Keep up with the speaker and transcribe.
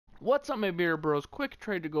What's up, my beer bros? Quick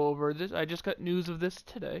trade to go over this. I just got news of this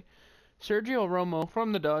today. Sergio Romo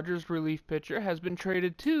from the Dodgers, relief pitcher, has been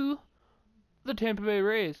traded to the Tampa Bay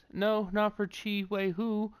Rays. No, not for Chi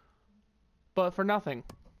Wei-Hu, but for nothing.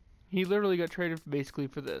 He literally got traded basically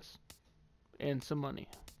for this and some money,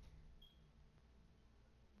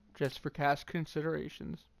 just for cash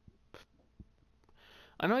considerations.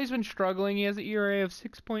 I know he's been struggling. He has an ERA of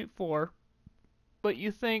 6.4, but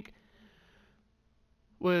you think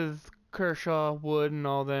with Kershaw, Wood, and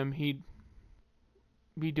all them, he'd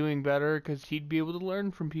be doing better because he'd be able to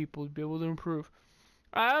learn from people, he'd be able to improve.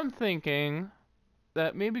 I'm thinking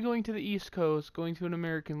that maybe going to the East Coast, going to an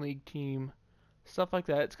American League team, stuff like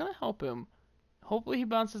that, it's going to help him. Hopefully he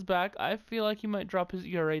bounces back. I feel like he might drop his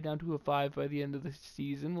ERA down to a 5 by the end of the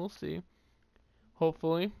season. We'll see.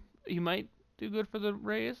 Hopefully. He might do good for the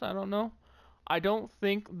Rays. I don't know. I don't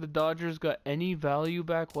think the Dodgers got any value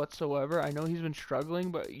back whatsoever. I know he's been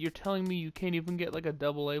struggling, but you're telling me you can't even get like a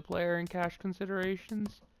AA player in cash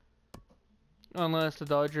considerations? Unless the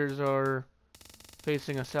Dodgers are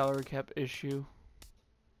facing a salary cap issue.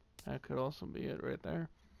 That could also be it right there.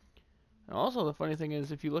 And also the funny thing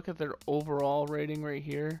is, if you look at their overall rating right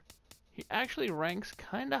here, he actually ranks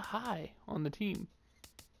kind of high on the team.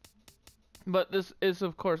 But this is,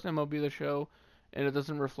 of course, MLB The Show, and it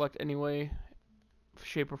doesn't reflect any way,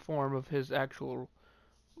 shape, or form of his actual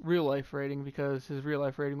real-life rating, because his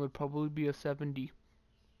real-life rating would probably be a 70.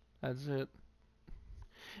 That's it.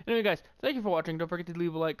 Anyway, guys, thank you for watching. Don't forget to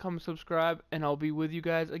leave a like, comment, subscribe, and I'll be with you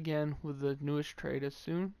guys again with the newest trade as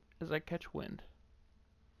soon as I catch wind.